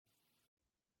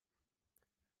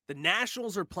The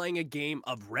Nationals are playing a game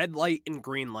of red light and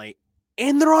green light,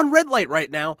 and they're on red light right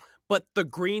now, but the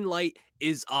green light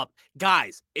is up.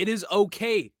 Guys, it is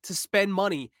okay to spend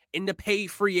money and to pay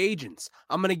free agents.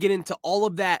 I'm going to get into all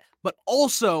of that, but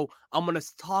also I'm going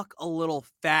to talk a little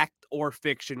fact or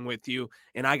fiction with you,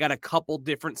 and I got a couple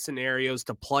different scenarios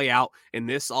to play out in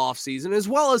this offseason, as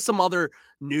well as some other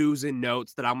news and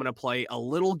notes that I'm going to play a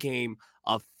little game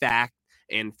of fact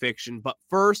and fiction. But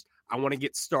first, I want to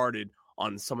get started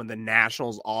on some of the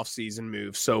Nationals offseason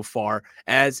moves so far,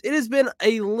 as it has been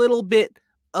a little bit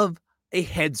of a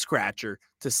head scratcher,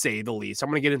 to say the least. I'm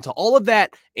going to get into all of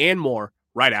that and more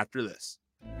right after this.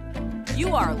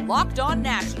 You are Locked On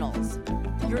Nationals,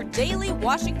 your daily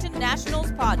Washington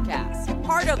Nationals podcast,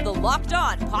 part of the Locked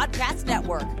On Podcast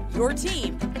Network, your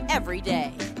team every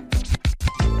day.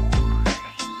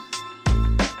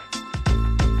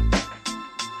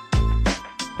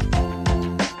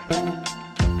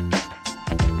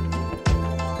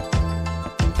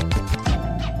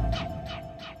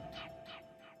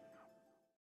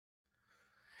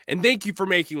 And thank you for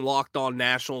making Locked On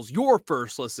Nationals your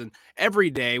first listen every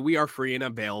day. We are free and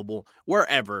available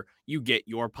wherever you get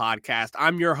your podcast.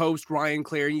 I'm your host, Ryan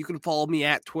Clary. You can follow me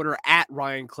at Twitter at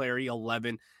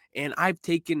RyanClary11. And I've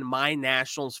taken my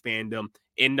Nationals fandom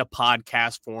into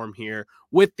podcast form here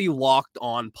with the Locked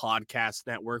On Podcast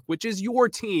Network, which is your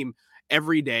team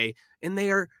every day. And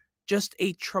they are just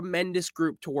a tremendous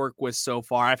group to work with so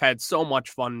far. I've had so much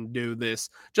fun to do this,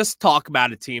 just talk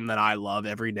about a team that I love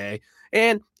every day.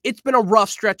 And it's been a rough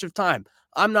stretch of time,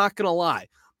 I'm not going to lie.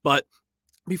 But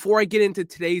before I get into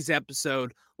today's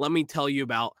episode, let me tell you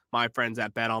about my friends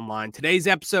at BetOnline. Today's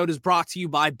episode is brought to you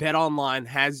by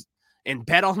BetOnline, and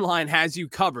BetOnline has you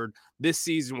covered this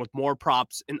season with more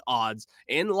props and odds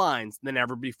and lines than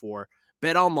ever before.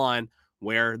 BetOnline,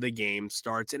 where the game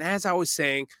starts. And as I was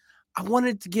saying, I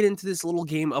wanted to get into this little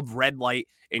game of red light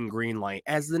and green light,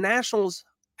 as the Nationals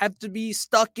have to be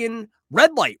stuck in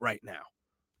red light right now.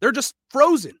 They're just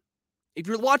frozen. If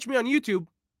you're watching me on YouTube,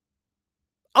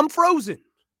 I'm frozen.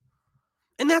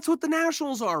 And that's what the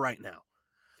Nationals are right now.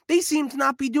 They seem to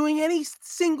not be doing any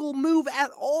single move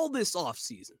at all this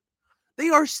offseason. They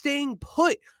are staying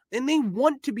put, and they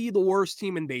want to be the worst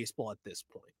team in baseball at this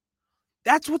point.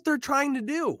 That's what they're trying to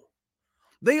do.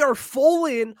 They are full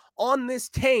in on this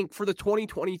tank for the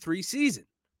 2023 season.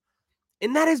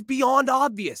 And that is beyond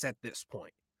obvious at this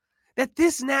point. That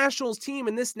this Nationals team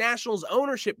and this Nationals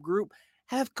ownership group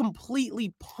have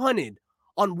completely punted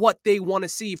on what they want to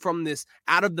see from this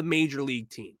out of the major league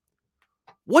team.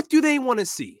 What do they want to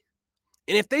see?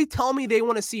 And if they tell me they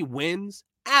want to see wins,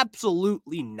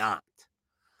 absolutely not.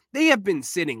 They have been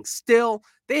sitting still.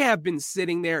 They have been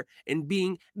sitting there and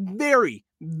being very,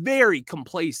 very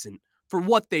complacent for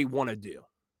what they want to do.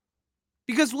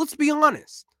 Because let's be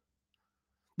honest,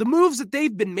 the moves that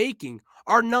they've been making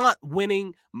are not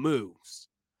winning moves.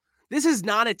 This is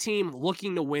not a team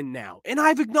looking to win now. And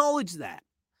I've acknowledged that.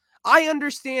 I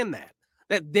understand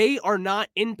that they are not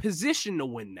in position to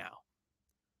win now.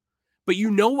 But you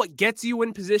know what gets you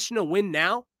in position to win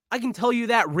now? I can tell you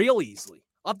that real easily,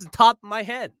 off the top of my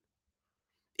head.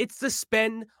 It's to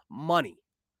spend money.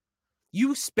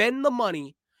 You spend the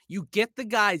money, you get the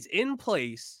guys in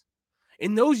place,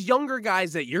 and those younger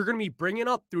guys that you're going to be bringing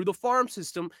up through the farm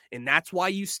system, and that's why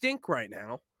you stink right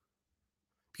now,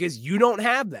 because you don't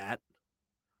have that.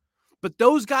 But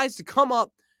those guys to come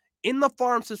up in the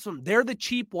farm system, they're the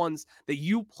cheap ones that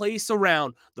you place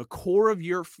around the core of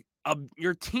your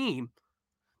team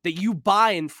that you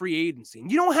buy in free agency.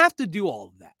 And you don't have to do all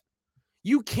of that.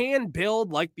 You can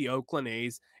build like the Oakland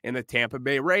A's and the Tampa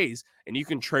Bay Rays, and you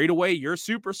can trade away your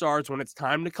superstars when it's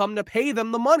time to come to pay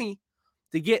them the money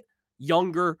to get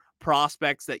younger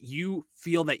prospects that you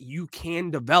feel that you can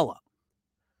develop.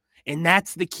 And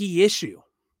that's the key issue.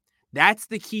 That's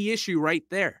the key issue right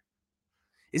there.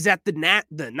 Is that not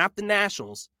the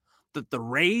Nationals, that the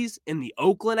Rays and the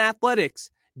Oakland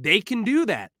Athletics, they can do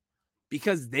that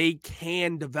because they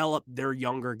can develop their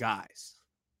younger guys.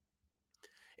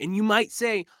 And you might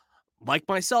say, like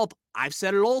myself, I've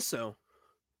said it also.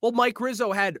 Well, Mike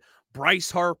Rizzo had Bryce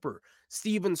Harper,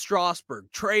 Steven Strasburg,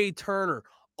 Trey Turner,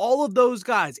 all of those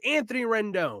guys, Anthony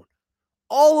Rendon,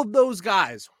 all of those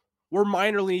guys were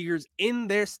minor leaguers in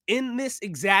this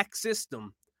exact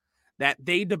system that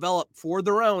they developed for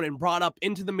their own and brought up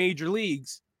into the major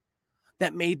leagues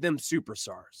that made them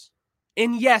superstars.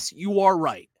 And yes, you are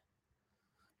right.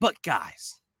 But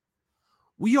guys,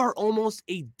 we are almost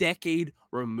a decade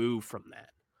removed from that.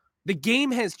 The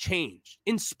game has changed.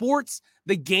 In sports,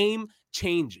 the game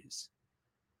changes.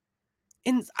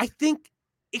 And I think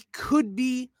it could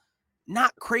be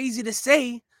not crazy to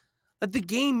say that the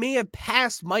game may have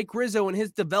passed Mike Rizzo and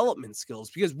his development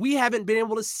skills because we haven't been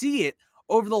able to see it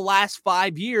over the last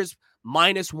 5 years,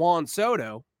 minus Juan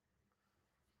Soto,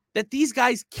 that these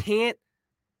guys can't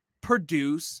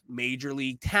produce major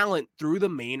league talent through the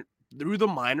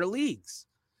minor leagues.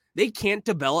 They can't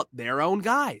develop their own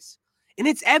guys. And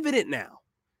it's evident now.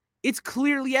 It's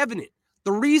clearly evident.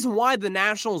 The reason why the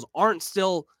Nationals aren't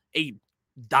still a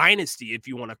dynasty, if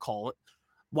you want to call it,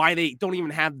 why they don't even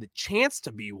have the chance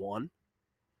to be one,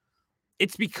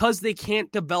 it's because they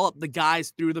can't develop the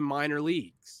guys through the minor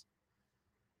leagues.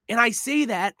 And I say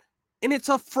that, and it's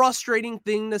a frustrating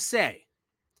thing to say,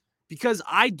 because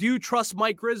I do trust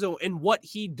Mike Rizzo and what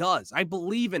he does. I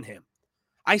believe in him.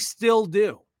 I still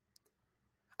do.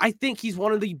 I think he's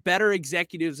one of the better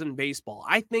executives in baseball.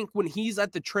 I think when he's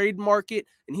at the trade market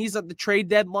and he's at the trade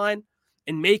deadline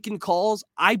and making calls,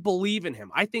 I believe in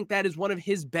him. I think that is one of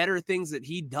his better things that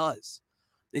he does,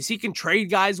 is he can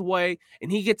trade guys away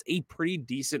and he gets a pretty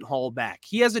decent haul back.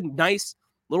 He has a nice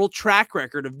little track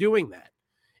record of doing that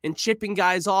and chipping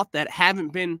guys off that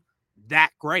haven't been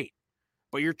that great,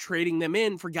 but you're trading them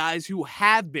in for guys who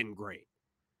have been great.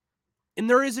 And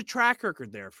there is a track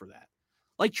record there for that.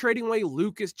 Like trading away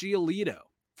Lucas Giolito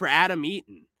for Adam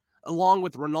Eaton, along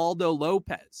with Ronaldo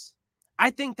Lopez.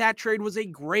 I think that trade was a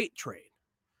great trade.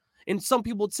 And some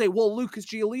people would say, well, Lucas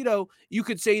Giolito, you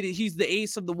could say that he's the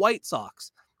ace of the White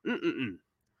Sox.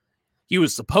 He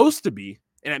was supposed to be,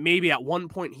 and maybe at one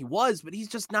point he was, but he's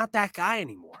just not that guy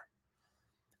anymore.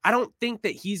 I don't think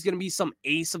that he's going to be some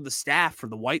ace of the staff for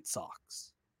the White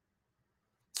Sox.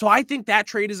 So I think that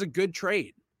trade is a good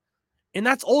trade. And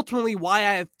that's ultimately why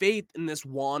I have faith in this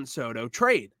Juan Soto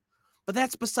trade. But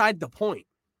that's beside the point.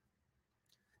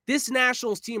 This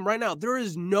Nationals team right now, there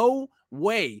is no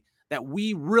way that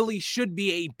we really should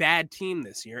be a bad team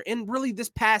this year. And really this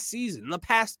past season, the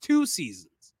past 2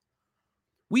 seasons,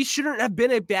 we shouldn't have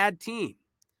been a bad team.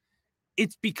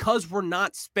 It's because we're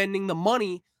not spending the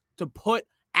money to put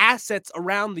assets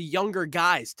around the younger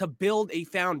guys to build a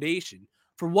foundation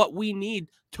for what we need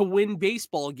to win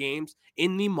baseball games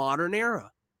in the modern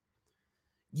era.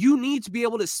 You need to be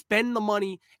able to spend the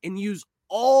money and use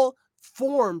all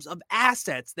forms of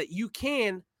assets that you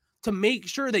can to make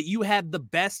sure that you have the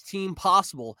best team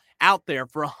possible out there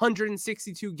for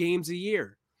 162 games a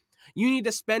year. You need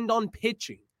to spend on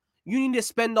pitching. You need to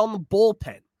spend on the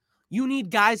bullpen. You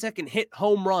need guys that can hit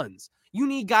home runs. You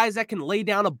need guys that can lay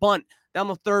down a bunt down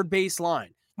the third base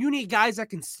line. You need guys that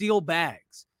can steal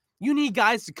bags. You need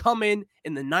guys to come in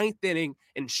the 9th inning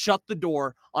and shut the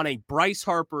door on a Bryce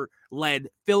Harper-led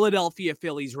Philadelphia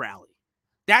Phillies rally.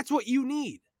 That's what you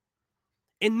need.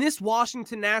 In this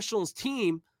Washington Nationals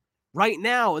team right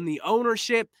now, in the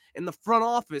ownership and the front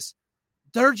office,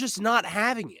 they're just not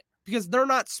having it because they're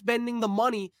not spending the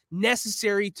money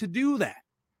necessary to do that.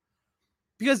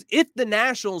 Because if the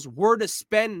Nationals were to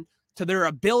spend to their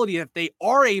ability that they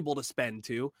are able to spend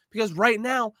to, because right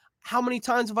now, how many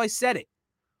times have I said it?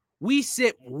 We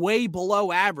sit way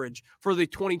below average for the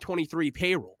 2023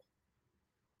 payroll.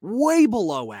 Way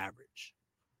below average.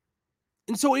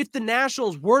 And so if the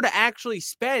Nationals were to actually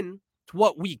spend to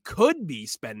what we could be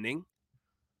spending,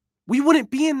 we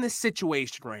wouldn't be in this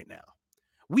situation right now.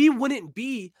 We wouldn't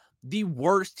be the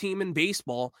worst team in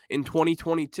baseball in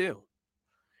 2022.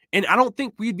 And I don't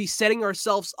think we'd be setting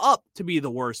ourselves up to be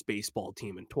the worst baseball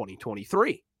team in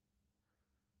 2023.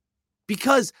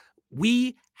 Because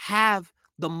we have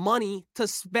the money to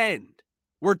spend.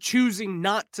 We're choosing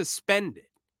not to spend it.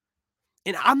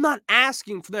 And I'm not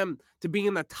asking for them to be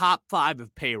in the top 5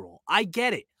 of payroll. I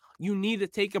get it. You need to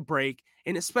take a break.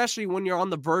 And especially when you're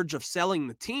on the verge of selling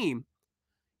the team,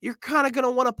 you're kind of going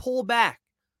to want to pull back.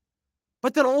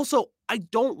 But then also, I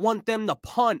don't want them to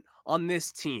punt on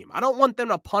this team. I don't want them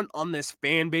to punt on this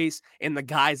fan base and the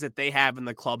guys that they have in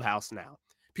the clubhouse now.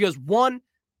 Because one,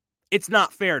 it's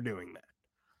not fair doing that.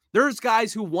 There's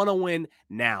guys who want to win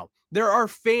now. There are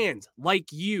fans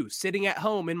like you sitting at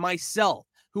home and myself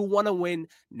who want to win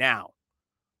now.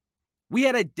 We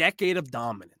had a decade of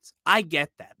dominance. I get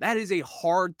that. That is a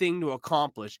hard thing to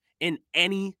accomplish in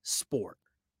any sport.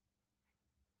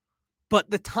 But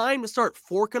the time to start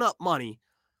forking up money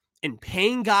and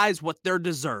paying guys what they're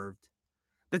deserved,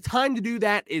 the time to do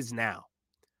that is now.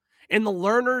 And the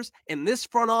learners in this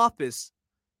front office,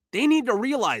 they need to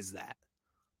realize that.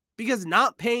 Because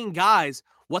not paying guys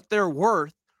what they're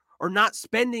worth or not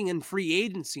spending in free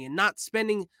agency and not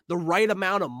spending the right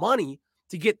amount of money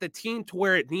to get the team to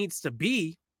where it needs to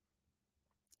be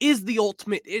is the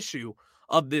ultimate issue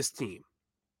of this team.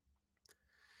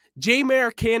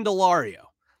 Jeimer Candelario,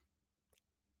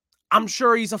 I'm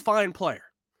sure he's a fine player.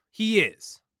 He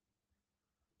is.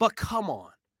 But come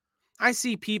on. I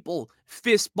see people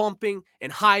fist bumping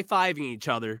and high-fiving each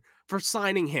other for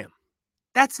signing him.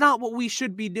 That's not what we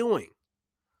should be doing.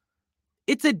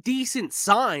 It's a decent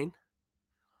sign,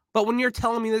 but when you're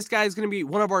telling me this guy is going to be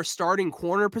one of our starting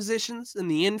corner positions in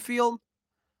the infield,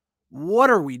 what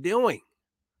are we doing?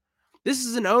 This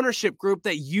is an ownership group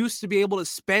that used to be able to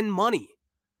spend money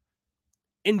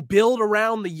and build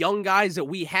around the young guys that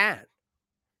we had.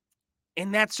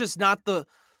 And that's just not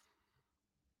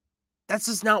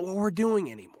what we're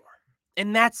doing anymore.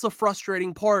 And that's the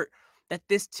frustrating part, that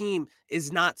this team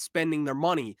is not spending their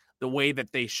money the way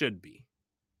that they should be.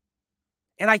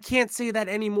 And I can't say that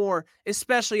anymore,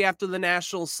 especially after the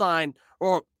Nationals signed,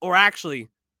 or actually,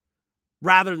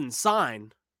 rather than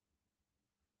sign,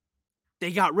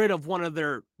 they got rid of one of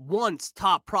their once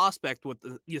top prospect with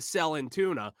the Yasel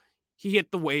Antuna. He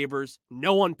hit the waivers.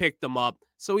 No one picked him up.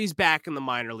 So he's back in the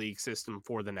minor league system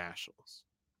for the Nationals.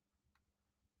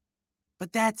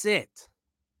 But that's it.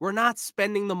 We're not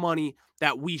spending the money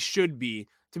that we should be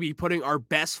to be putting our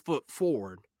best foot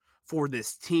forward for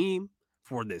this team,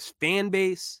 for this fan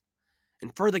base,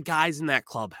 and for the guys in that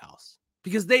clubhouse,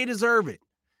 because they deserve it.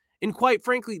 And quite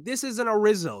frankly, this isn't a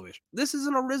Rizzo issue. This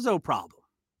isn't a Rizzo problem.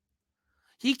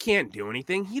 He can't do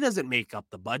anything. He doesn't make up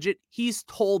the budget. He's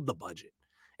told the budget,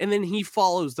 and then he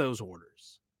follows those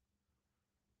orders.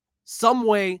 Some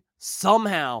way,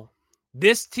 somehow,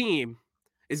 this team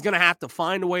is going to have to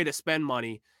find a way to spend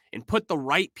money and put the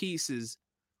right pieces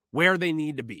where they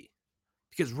need to be.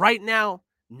 Because right now,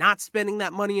 not spending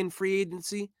that money in free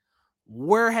agency,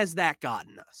 where has that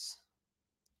gotten us?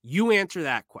 You answer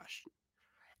that question.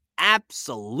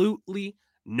 Absolutely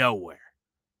nowhere.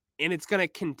 And it's going to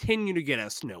continue to get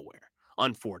us nowhere,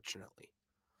 unfortunately.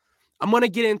 I'm going to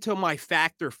get into my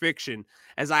fact or fiction,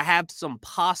 as I have some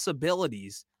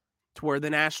possibilities to where the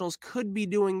Nationals could be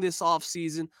doing this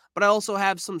offseason, but I also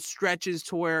have some stretches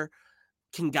to where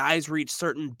can guys reach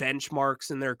certain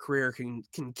benchmarks in their career? Can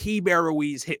Keibert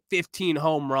Ruiz hit 15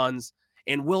 home runs?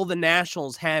 And will the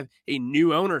Nationals have a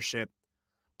new ownership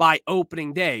by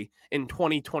opening day in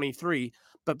 2023?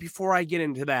 But before I get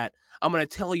into that, I'm going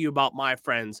to tell you about my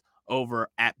friends over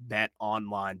at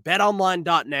BetOnline.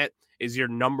 BetOnline.net is your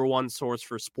number one source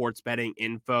for sports betting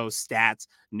info, stats,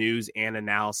 news, and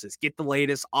analysis. Get the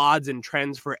latest odds and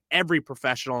trends for every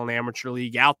professional and amateur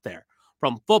league out there.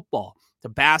 From football to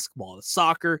basketball to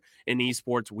soccer and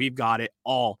esports, we've got it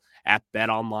all at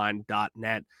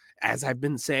BetOnline.net. As I've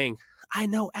been saying, I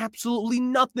know absolutely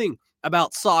nothing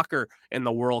about soccer and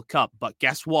the World Cup, but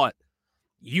guess what?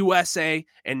 USA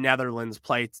and Netherlands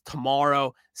play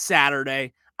tomorrow,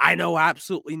 Saturday. I know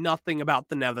absolutely nothing about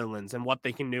the Netherlands and what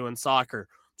they can do in soccer.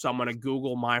 So I'm going to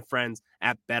Google my friends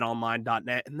at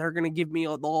betonline.net, and they're going to give me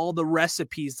all the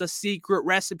recipes, the secret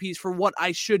recipes for what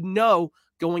I should know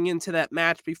going into that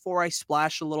match before I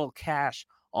splash a little cash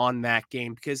on that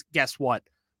game. Because guess what?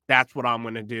 That's what I'm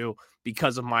going to do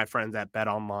because of my friends at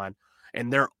BetOnline.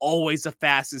 And they're always the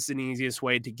fastest and easiest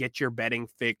way to get your betting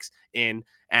fix in,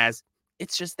 as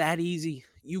it's just that easy.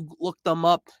 You look them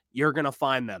up, you're going to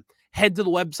find them. Head to the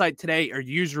website today or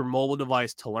use your mobile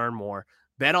device to learn more.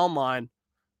 BetOnline,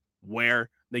 where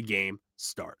the game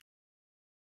starts.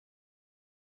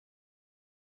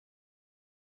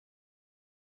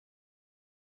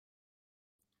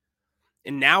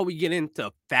 And now we get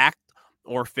into fact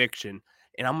or fiction.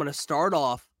 And I'm going to start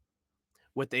off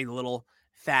with a little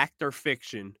fact or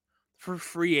fiction for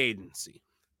free agency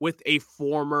with a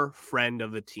former friend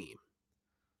of the team.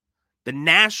 The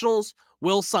Nationals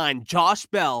will sign Josh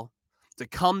Bell to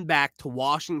come back to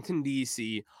Washington,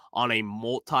 D.C. on a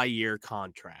multi-year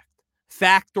contract.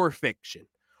 Fact or fiction?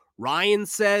 Ryan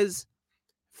says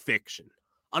fiction.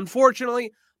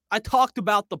 Unfortunately, I talked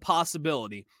about the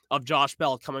possibility of Josh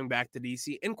Bell coming back to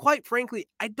D.C., and quite frankly,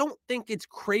 I don't think it's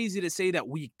crazy to say that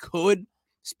we could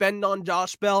spend on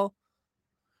Josh Bell.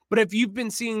 But if you've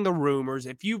been seeing the rumors,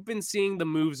 if you've been seeing the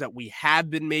moves that we have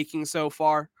been making so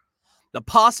far, the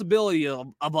possibility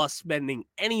of us spending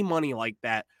any money like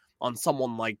that on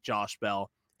someone like Josh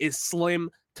Bell is slim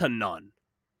to none.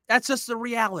 That's just the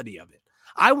reality of it.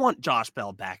 I want Josh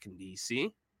Bell back in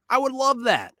D.C. I would love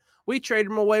that. We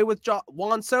traded him away with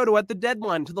Juan Soto at the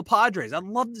deadline to the Padres. I'd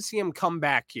love to see him come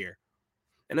back here.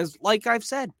 And as like I've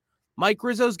said, Mike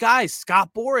Rizzo's guy, Scott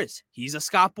Boras, he's a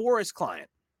Scott Boras client.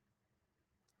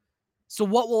 So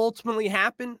what will ultimately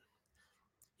happen?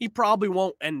 He probably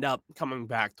won't end up coming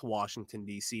back to Washington,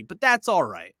 D.C., but that's all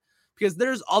right because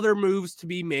there's other moves to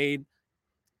be made,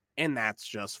 and that's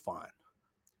just fine.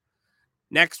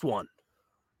 Next one.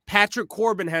 Patrick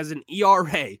Corbin has an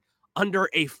ERA under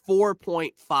a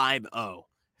 4.50.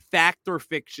 Fact or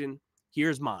fiction?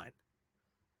 Here's mine.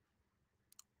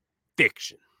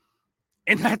 Fiction.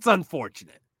 And that's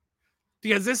unfortunate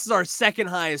because this is our second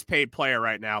highest paid player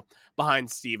right now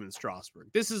behind Steven Strasburg.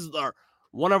 This is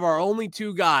one of our only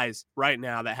two guys right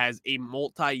now that has a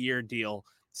multi-year deal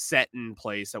set in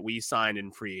place that we signed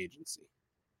in free agency.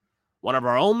 One of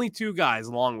our only two guys,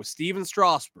 along with Steven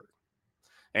Strasburg.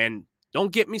 And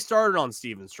don't get me started on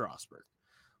Steven Strasburg.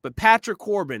 But Patrick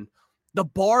Corbin, the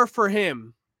bar for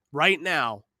him right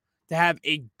now to have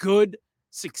a good,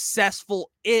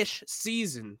 successful-ish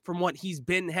season from what he's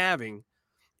been having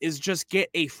is just get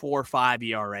a 4.5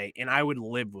 ERA, and I would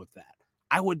live with that.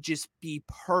 I would just be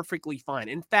perfectly fine.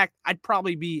 In fact, I'd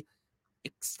probably be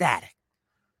ecstatic.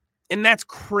 And that's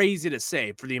crazy to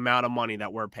say for the amount of money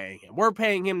that we're paying him. We're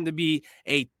paying him to be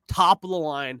a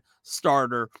top-of-the-line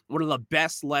starter, one of the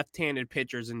best left-handed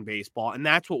pitchers in baseball, and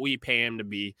that's what we pay him to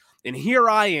be. And here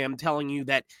I am telling you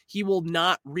that he will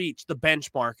not reach the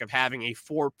benchmark of having a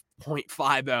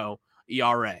 4.50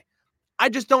 ERA. I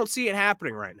just don't see it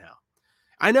happening right now.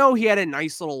 I know he had a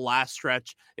nice little last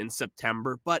stretch in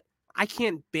September, but I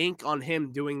can't bank on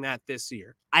him doing that this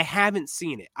year. I haven't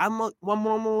seen it. I'm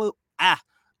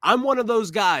one of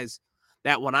those guys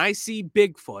that when I see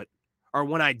Bigfoot or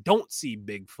when I don't see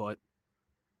Bigfoot,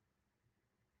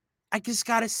 I just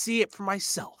got to see it for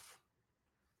myself.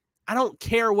 I don't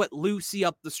care what Lucy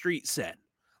up the street said.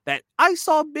 That I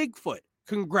saw Bigfoot.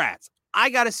 Congrats. I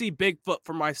got to see Bigfoot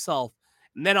for myself,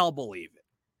 and then I'll believe it.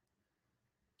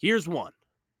 Here's one.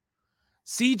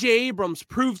 C.J. Abrams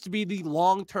proves to be the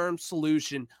long-term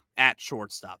solution at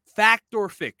shortstop. Fact or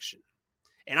fiction?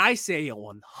 And I say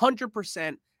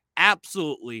 100%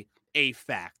 absolutely a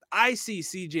fact. I see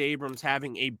C.J. Abrams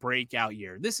having a breakout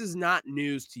year. This is not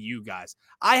news to you guys.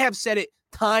 I have said it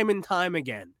time and time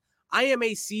again. I am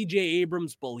a C.J.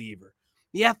 Abrams believer.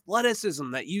 The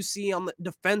athleticism that you see on the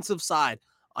defensive side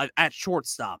at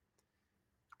shortstop,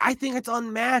 I think it's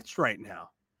unmatched right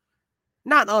now.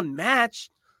 Not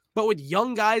unmatched, but with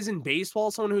young guys in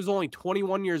baseball, someone who's only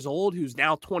 21 years old, who's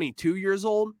now 22 years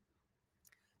old,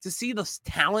 to see the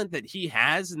talent that he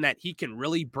has and that he can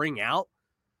really bring out,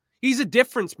 he's a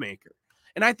difference maker.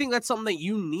 And I think that's something that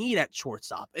you need at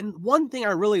shortstop. And one thing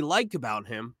I really like about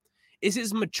him is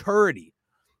his maturity.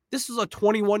 This is a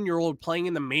 21-year-old playing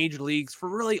in the major leagues for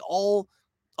really all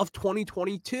of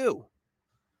 2022.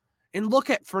 And look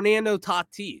at Fernando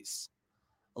Tatis.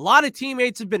 A lot of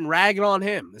teammates have been ragging on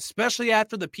him, especially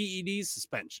after the PED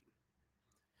suspension.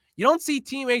 You don't see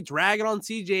teammates ragging on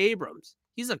C.J. Abrams.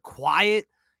 He's a quiet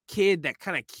kid that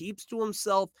kind of keeps to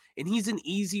himself, and he's an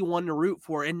easy one to root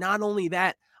for. And not only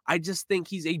that, I just think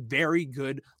he's a very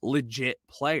good, legit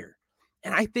player.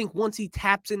 And I think once he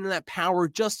taps into that power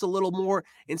just a little more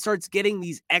and starts getting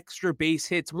these extra base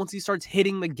hits, once he starts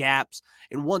hitting the gaps,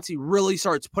 and once he really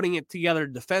starts putting it together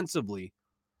defensively,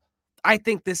 I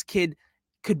think this kid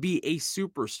could be a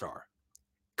superstar.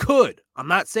 Could. I'm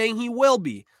not saying he will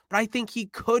be, but I think he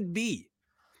could be.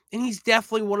 And he's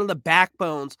definitely one of the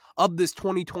backbones of this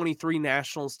 2023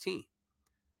 Nationals team.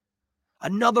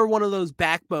 Another one of those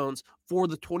backbones for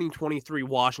the 2023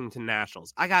 Washington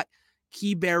Nationals. I got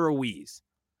Keibert Ruiz.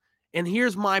 And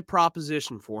here's my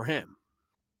proposition for him.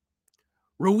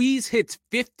 Ruiz hits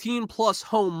 15-plus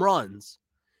home runs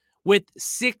with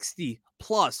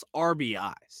 60-plus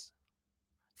RBIs.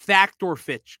 Fact or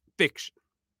fiction?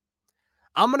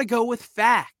 I'm going to go with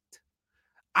fact.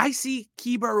 I see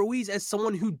Keibert Ruiz as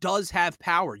someone who does have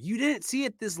power. You didn't see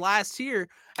it this last year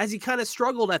as he kind of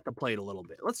struggled at the plate a little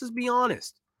bit. Let's just be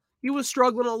honest. He was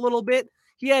struggling a little bit.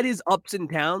 He had his ups and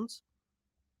downs.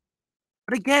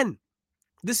 But again,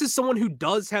 this is someone who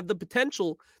does have the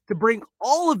potential to bring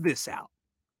all of this out.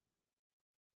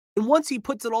 And once he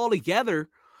puts it all together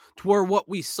to where what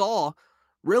we saw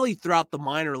really throughout the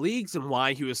minor leagues and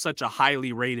why he was such a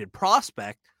highly rated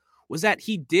prospect was that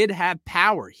he did have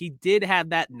power. He did have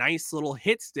that nice little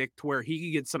hit stick to where he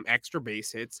could get some extra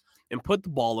base hits and put the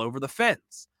ball over the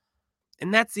fence.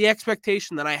 And that's the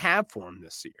expectation that I have for him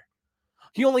this year.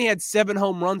 He only had 7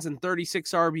 home runs and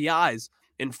 36 RBIs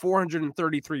in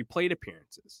 433 plate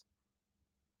appearances.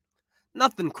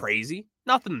 Nothing crazy,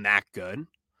 nothing that good.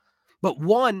 But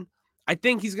one, I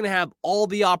think he's going to have all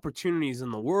the opportunities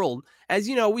in the world. As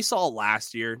you know, we saw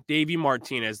last year, Davey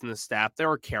Martinez and the staff, they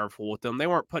were careful with him. They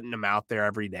weren't putting him out there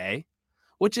every day,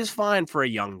 which is fine for a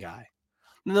young guy.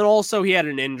 And then also he had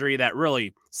an injury that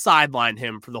really sidelined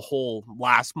him for the whole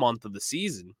last month of the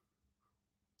season.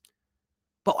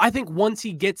 But I think once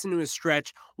he gets into his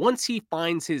stretch, once he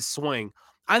finds his swing,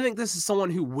 I think this is someone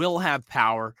who will have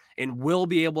power and will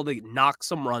be able to knock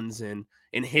some runs in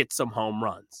and hit some home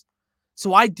runs.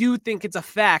 So I do think it's a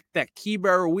fact that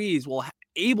Keibert Ruiz will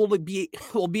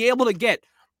be able to get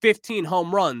 15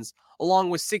 home runs along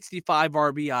with 65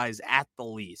 RBIs at the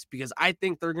least, because I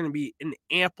think they're going to be an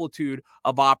amplitude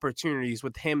of opportunities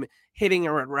with him hitting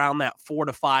around that 4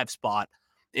 to 5 spot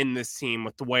in this team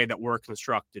with the way that we're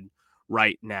constructed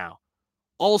right now.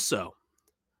 Also,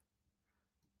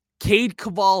 Cade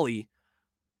Cavalli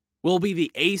will be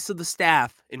the ace of the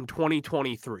staff in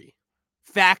 2023.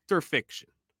 Fact or fiction?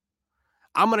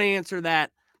 I'm going to answer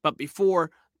that, but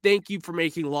before, thank you for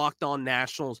making Locked On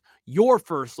Nationals your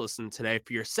first listen today.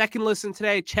 For your second listen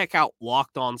today, check out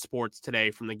Locked On Sports Today.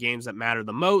 From the games that matter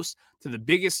the most to the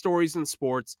biggest stories in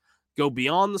sports, go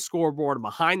beyond the scoreboard and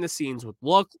behind the scenes with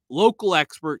local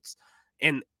experts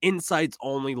and insights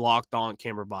only Locked On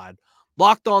can provide.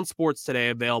 Locked On Sports Today,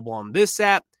 available on this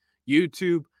app,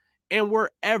 YouTube, and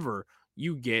wherever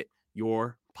you get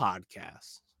your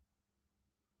podcasts.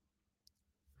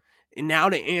 And now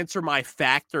to answer my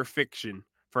fact or fiction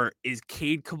for is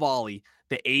Cade Cavalli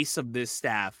the ace of this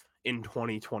staff in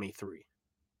 2023?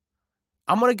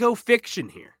 I'm going to go fiction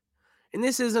here. And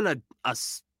this isn't a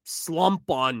slump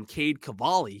on Cade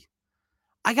Cavalli.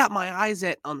 I got my eyes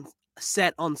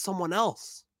set on someone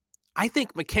else. I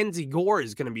think Mackenzie Gore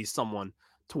is going to be someone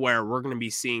to where we're going to be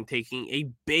seeing taking a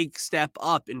big step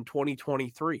up in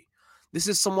 2023. This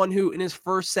is someone who, in his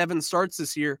first 7 starts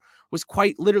this year, was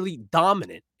quite literally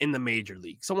dominant in the major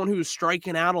league. Someone who was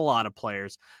striking out a lot of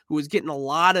players, who was getting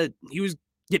he was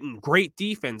getting great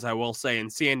defense, I will say, in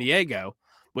San Diego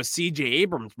with CJ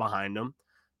Abrams behind him.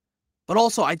 But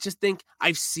also, I just think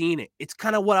I've seen it. It's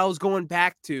kind of what I was going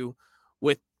back to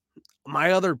with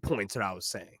my other points that I was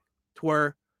saying, to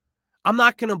where I'm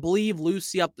not going to believe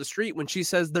Lucy up the street when she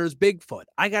says there's Bigfoot.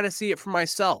 I got to see it for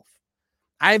myself.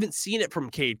 I haven't seen it from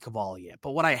Cade Cavalli yet,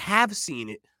 but what I have seen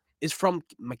it is from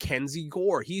Mackenzie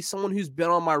Gore. He's someone who's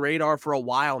been on my radar for a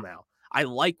while now. I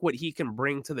like what he can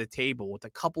bring to the table with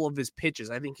a couple of his pitches.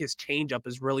 I think his changeup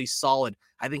is really solid.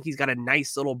 I think he's got a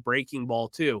nice little breaking ball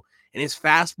too, and his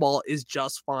fastball is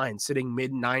just fine, sitting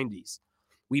mid-90s.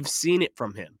 We've seen it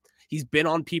from him. He's been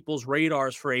on people's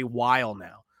radars for a while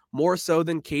now, more so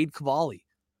than Cade Cavalli.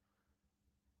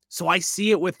 So I see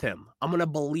it with him. I'm going to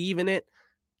believe in it.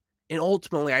 And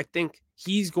ultimately, I think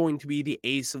he's going to be the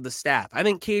ace of the staff. I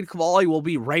think Cade Cavalli will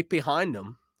be right behind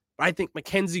him. But I think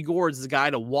Mackenzie Gore is the guy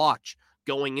to watch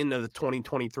going into the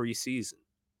 2023 season.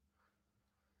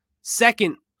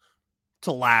 Second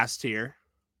to last here,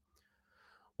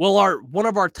 will one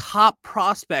of our top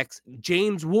prospects,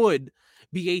 James Wood,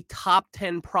 be a top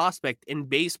 10 prospect in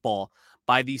baseball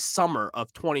by the summer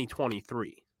of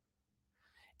 2023?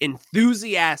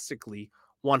 Enthusiastically,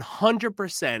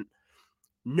 100%,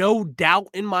 no doubt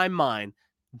in my mind,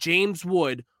 James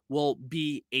Wood will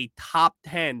be a top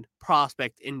 10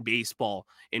 prospect in baseball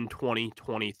in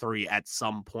 2023 at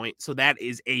some point. So that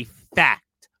is a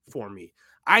fact for me.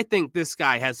 I think this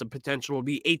guy has the potential to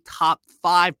be a top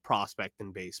 5 prospect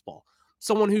in baseball.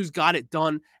 Someone who's got it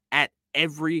done at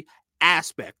every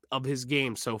aspect of his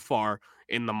game so far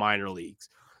in the minor leagues.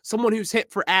 Someone who's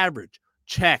hit for average,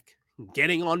 check.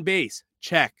 Getting on base,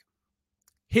 check.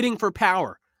 Hitting for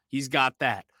power, he's got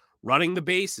that. Running the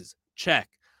bases, check.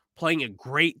 Playing a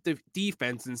great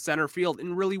defense in center field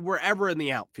and really wherever in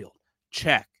the outfield,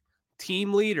 check.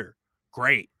 Team leader,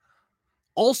 great.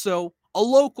 Also, a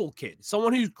local kid,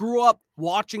 someone who grew up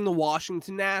watching the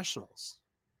Washington Nationals.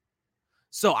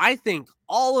 So I think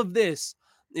all of this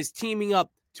is teaming up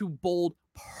to bode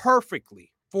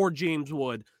perfectly for James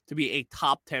Wood to be a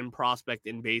top 10 prospect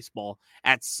in baseball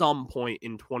at some point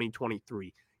in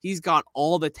 2023. He's got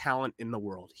all the talent in the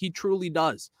world. He truly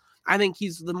does. I think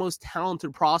he's the most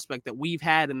talented prospect that we've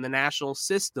had in the national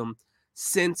system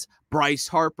since Bryce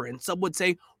Harper. And some would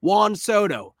say Juan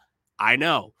Soto. I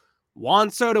know.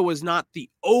 Juan Soto is not the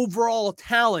overall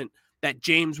talent that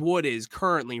James Wood is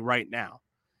currently right now.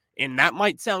 And that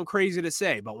might sound crazy to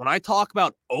say, but when I talk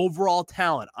about overall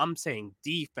talent, I'm saying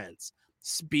defense,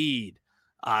 speed,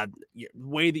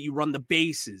 way that you run the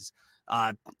bases,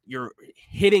 your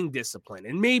hitting discipline.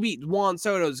 And maybe Juan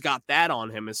Soto's got that on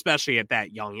him, especially at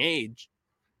that young age.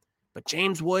 But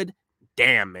James Wood,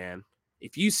 damn, man.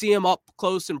 If you see him up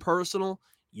close and personal,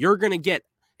 you're going to get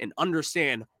and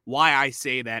understand why I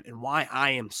say that and why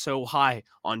I am so high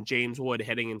on James Wood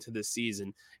heading into this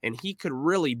season. And he could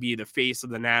really be the face of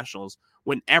the Nationals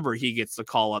whenever he gets the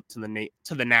call up to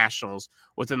the Nationals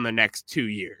within the next 2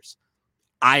 years.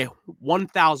 I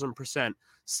 1,000%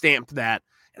 stamp that.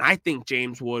 And I think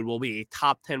James Wood will be a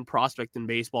top 10 prospect in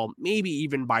baseball, maybe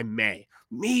even by May,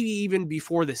 maybe even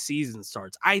before the season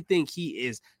starts. I think he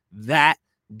is that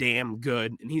damn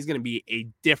good, and he's going to be a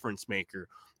difference maker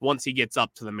once he gets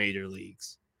up to the major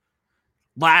leagues.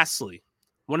 Lastly,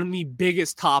 one of the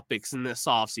biggest topics in this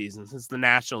offseason since the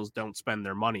Nationals don't spend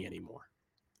their money anymore.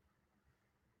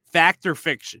 Fact or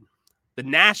fiction? The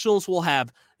Nationals will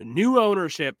have new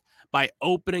ownership by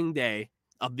opening day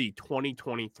of the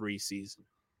 2023 season.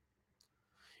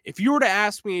 If you were to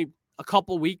ask me a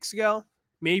couple weeks ago,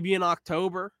 maybe in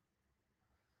October,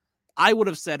 I would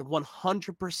have said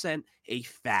 100% a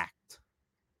fact.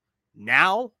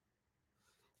 Now,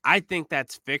 I think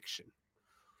that's fiction.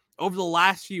 Over the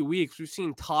last few weeks, we've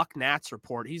seen Talk Nats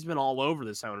report. He's been all over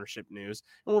this ownership news.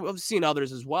 And we've seen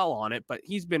others as well on it, but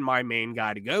he's been my main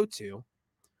guy to go to.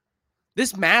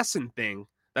 This MASN thing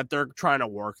that they're trying to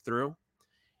work through,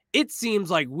 it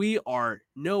seems like we are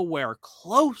nowhere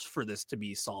close for this to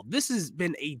be solved. This has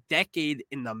been a decade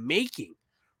in the making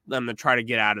for them to try to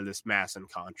get out of this MASN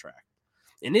contract.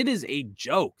 And it is a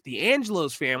joke. The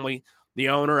Angelos family, the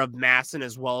owner of MASN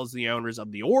as well as the owners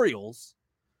of the Orioles,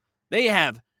 they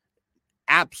have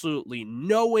absolutely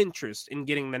no interest in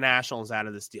getting the Nationals out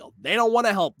of this deal. They don't want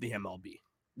to help the MLB.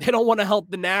 They don't want to help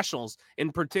the Nationals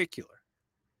in particular.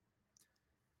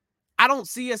 I don't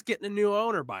see us getting a new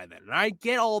owner by then. And I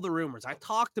get all the rumors. I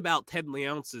talked about Ted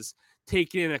Leonsis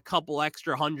taking in a couple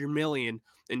extra $100 million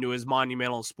into his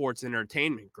Monumental Sports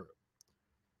Entertainment Group.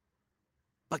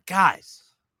 But guys,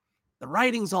 the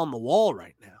writing's on the wall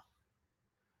right now.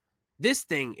 This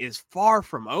thing is far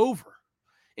from over.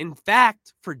 In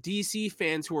fact, for DC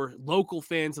fans who are local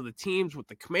fans of the teams with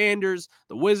the Commanders,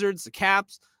 the Wizards, the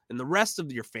Caps, and the rest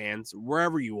of your fans,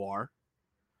 wherever you are,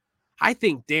 I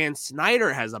think Dan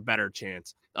Snyder has a better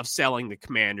chance of selling the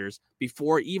Commanders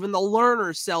before even the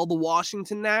Lerners sell the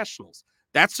Washington Nationals.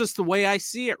 That's just the way I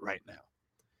see it right now.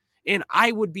 And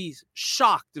I would be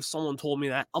shocked if someone told me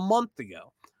that a month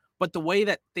ago. But the way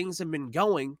that things have been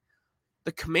going,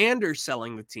 the Commanders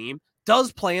selling the team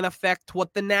does play an effect to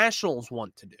what the Nationals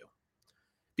want to do.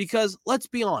 Because let's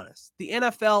be honest, the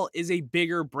NFL is a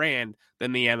bigger brand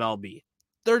than the MLB.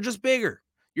 They're just bigger.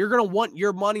 You're going to want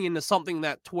your money into something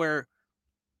that to where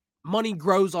money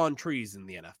grows on trees in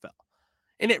the NFL.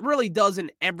 And it really does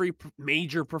in every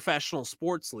major professional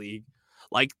sports league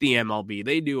like the MLB.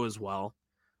 They do as well.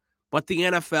 But the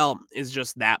NFL is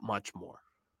just that much more.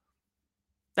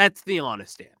 That's the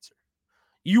honest answer.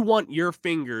 You want your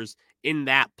fingers in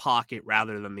that pocket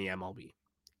rather than the MLB.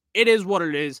 It is what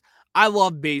it is. I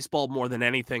love baseball more than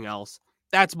anything else.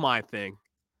 That's my thing.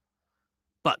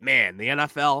 But man, the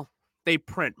NFL, they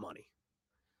print money.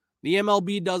 The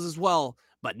MLB does as well,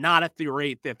 but not at the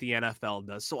rate that the NFL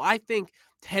does. So I think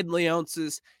Ted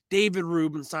Leonsis, David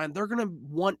Rubenstein, they're going to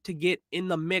want to get in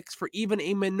the mix for even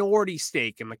a minority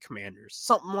stake in the Commanders.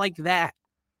 Something like that.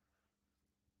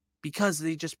 Because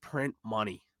they just print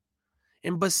money.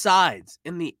 And besides,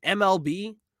 in the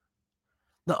MLB,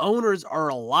 the owners are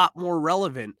a lot more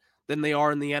relevant than they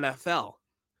are in the NFL.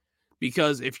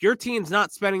 Because if your team's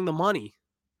not spending the money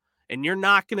and you're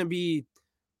not going to be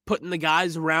putting the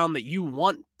guys around that you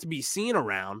want to be seen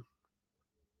around,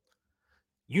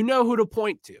 you know who to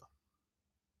point to.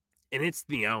 And it's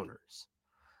the owners.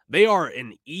 They are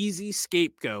an easy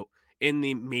scapegoat in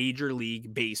the Major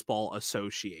League Baseball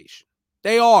Association.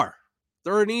 They are.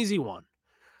 They're an easy one.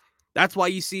 That's why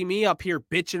you see me up here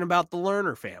bitching about the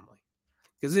Lerner family.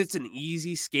 Because it's an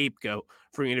easy scapegoat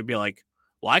for me to be like,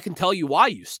 well, I can tell you why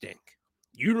you stink.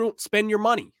 You don't spend your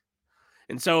money.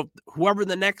 And so whoever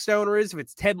the next owner is, if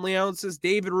it's Ted Leonsis,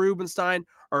 David Rubenstein,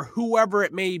 or whoever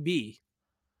it may be,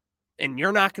 and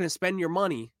you're not going to spend your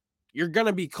money, you're going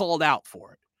to be called out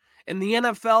for it. In the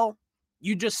NFL,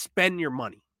 you just spend your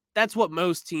money. That's what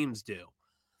most teams do.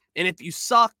 And if you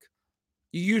suck,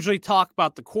 you usually talk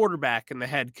about the quarterback and the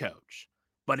head coach.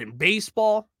 But in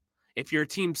baseball, if your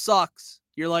team sucks,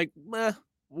 you're like,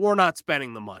 we're not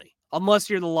spending the money. Unless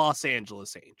you're the Los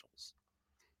Angeles Angels.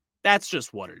 That's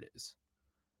just what it is.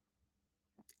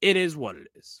 It is what it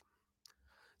is.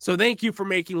 So thank you for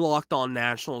making Locked On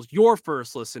Nationals your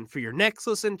first listen. For your next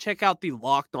listen, check out the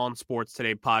Locked On Sports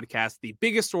Today podcast, the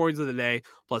biggest stories of the day,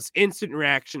 plus instant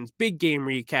reactions, big game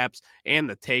recaps, and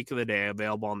the take of the day,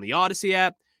 available on the Odyssey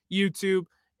app, YouTube,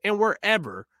 and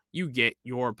wherever you get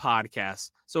your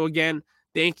podcasts. So again,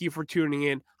 thank you for tuning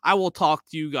in. I will talk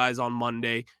to you guys on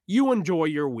Monday. You enjoy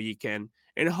your weekend,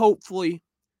 and hopefully,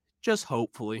 just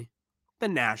hopefully, the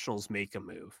Nationals make a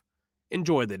move.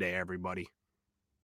 Enjoy the day, everybody.